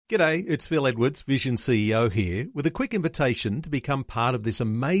G'day, it's Phil Edwards, Vision CEO here, with a quick invitation to become part of this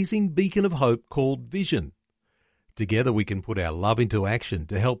amazing beacon of hope called Vision. Together we can put our love into action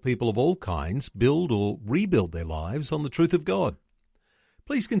to help people of all kinds build or rebuild their lives on the truth of God.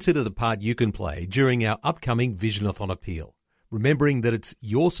 Please consider the part you can play during our upcoming Visionathon appeal, remembering that it's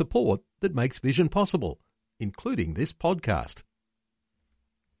your support that makes Vision possible, including this podcast.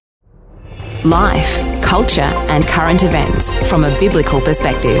 Life, culture and current events from a biblical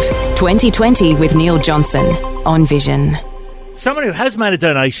perspective. 2020 with Neil Johnson on Vision. Someone who has made a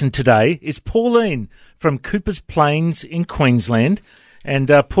donation today is Pauline from Coopers Plains in Queensland.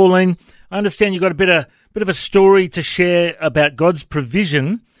 And Pauline, I understand you've got a bit of a story to share about God's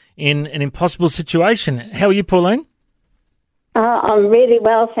provision in an impossible situation. How are you, Pauline? I'm really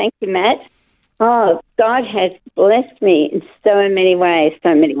well, thank you, Matt. God has blessed me in so many ways.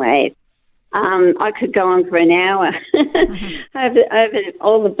 I could go on for an hour over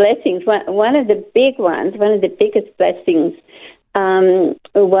all the blessings. One of the big ones, one of the biggest blessings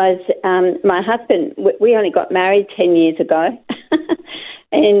was my husband. We only got married 10 years ago,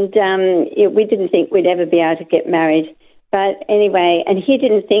 and we didn't think we'd ever be able to get married. But anyway, and he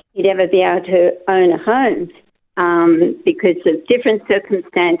didn't think he'd ever be able to own a home because of different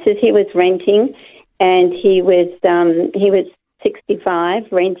circumstances. He was renting, and he was 65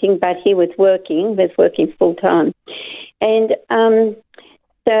 renting, but he was working full time. And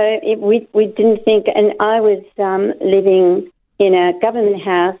we didn't think, and I was living in a government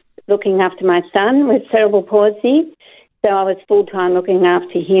house looking after my son with cerebral palsy, so I was full time looking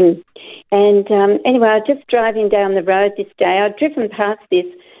after him. And anyway, I was just driving down the road this day. I'd driven past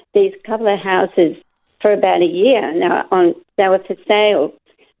these couple of houses for about a year now. They were for sale,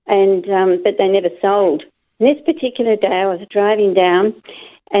 and but they never sold. This particular day, I was driving down,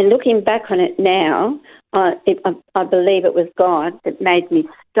 and looking back on it now, I believe it was God that made me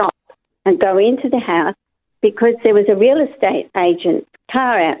stop and go into the house because there was a real estate agent's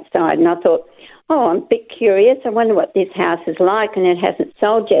car outside, and I thought, I'm a bit curious. I wonder what this house is like, and it hasn't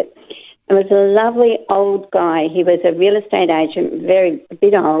sold yet. It was a lovely old guy. He was a real estate agent, a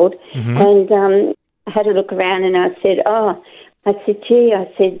bit old, and I had a look around, and I said,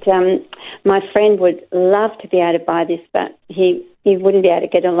 my friend would love to be able to buy this, but he wouldn't be able to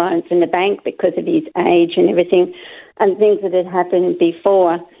get a loan from the bank because of his age and everything and things that had happened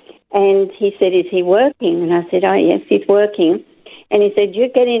before. And he said, is he working? And I said, oh, yes, he's working. And he said, you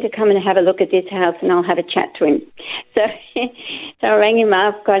get in to come and have a look at this house and I'll have a chat to him. So I rang him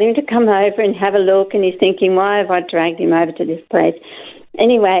up, got him to come over and have a look, and he's thinking, why have I dragged him over to this place?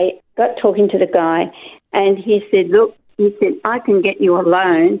 Anyway, got talking to the guy, and he said, look, I can get you a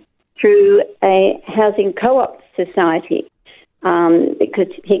loan through a housing co-op society because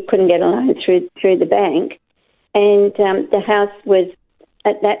he couldn't get a loan through the bank. And the house was,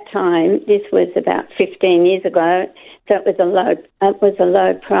 at that time, this was about 15 years ago, so it was a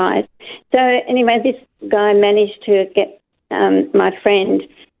low price. So anyway, this guy managed to get my friend,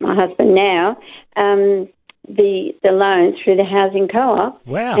 my husband now, the loan through the housing co-op.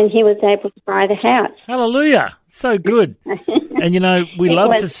 Wow. And he was able to buy the house. Hallelujah. So good. And, we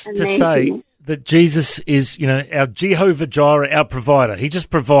love to say that Jesus is, our Jehovah Jireh, our provider. He just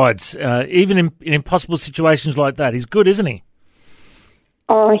provides, even in impossible situations like that. He's good, isn't he?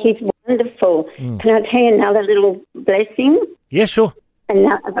 Oh, he's wonderful. Can I tell you another little blessing? Yeah, sure.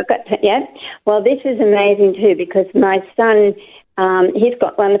 Well, this is amazing too, because my son, he's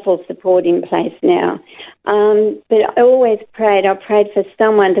got wonderful support in place now. But I always prayed for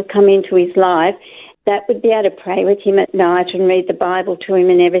someone to come into his life that would be able to pray with him at night and read the Bible to him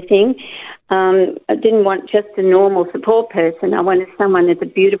and everything. I didn't want just a normal support person. I wanted someone that's a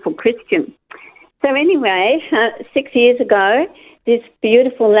beautiful Christian. So anyway, 6 years ago, this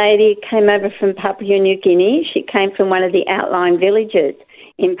beautiful lady came over from Papua New Guinea. She came from one of the outlying villages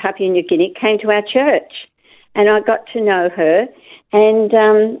in Papua New Guinea, came to our church. And I got to know her, and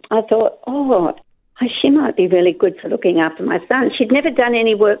I thought, she might be really good for looking after my son. She'd never done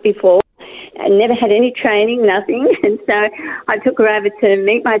any work before and never had any training, nothing. And so I took her over to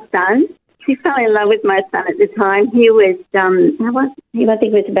meet my son. She fell in love with my son at the time. He was, I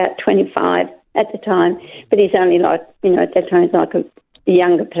think he was about 25 at the time, but he's only at that time he's like a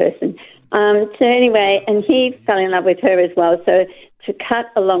younger person. So anyway, and he fell in love with her as well. So to cut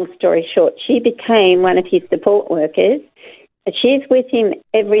a long story short, she became one of his support workers. She's with him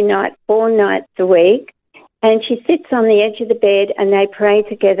every night, 4 nights a week, and she sits on the edge of the bed and they pray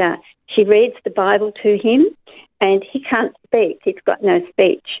together. She reads the Bible to him, and he can't speak. He's got no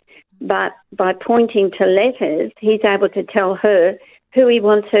speech. But by pointing to letters, he's able to tell her who he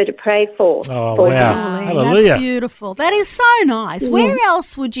wants her to pray for. Oh, for wow. him. Hallelujah. That's beautiful. That is so nice. Where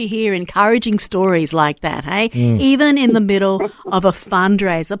else would you hear encouraging stories like that, hey? Even in the middle of a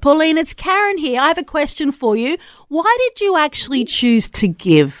fundraiser. Pauline, it's Karen here. I have a question for you. Why did you actually choose to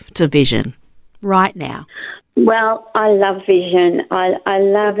give to Vision right now? Well, I love Vision. I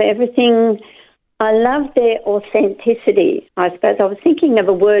love everything. I love their authenticity. I suppose I was thinking of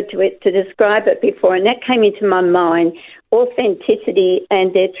a word to describe it before, and that came into my mind, authenticity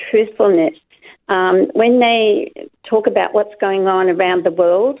and their truthfulness. When they talk about what's going on around the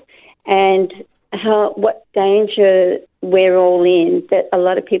world and what danger we're all in that a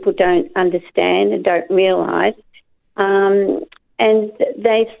lot of people don't understand and don't realise, and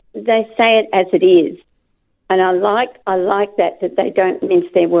they say it as it is. And I like that they don't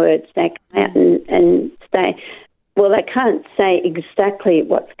mince their words. They come out and say, well, they can't say exactly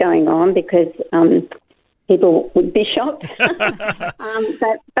what's going on because people would be shocked. but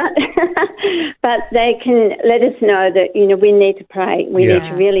they can let us know that, we need to pray. We need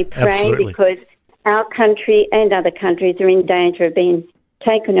to really pray, absolutely. because our country and other countries are in danger of being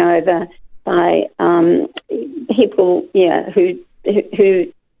taken over by people, who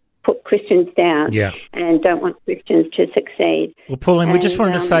put Christians down and don't want Christians to succeed. Well, Pauline, we just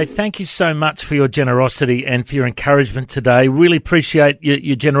wanted to say thank you so much for your generosity and for your encouragement today. Really appreciate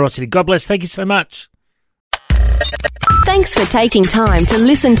your generosity. God bless. Thank you so much. Thanks for taking time to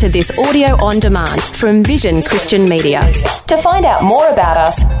listen to this audio on demand from Vision Christian Media. To find out more about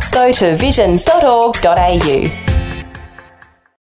us, go to vision.org.au.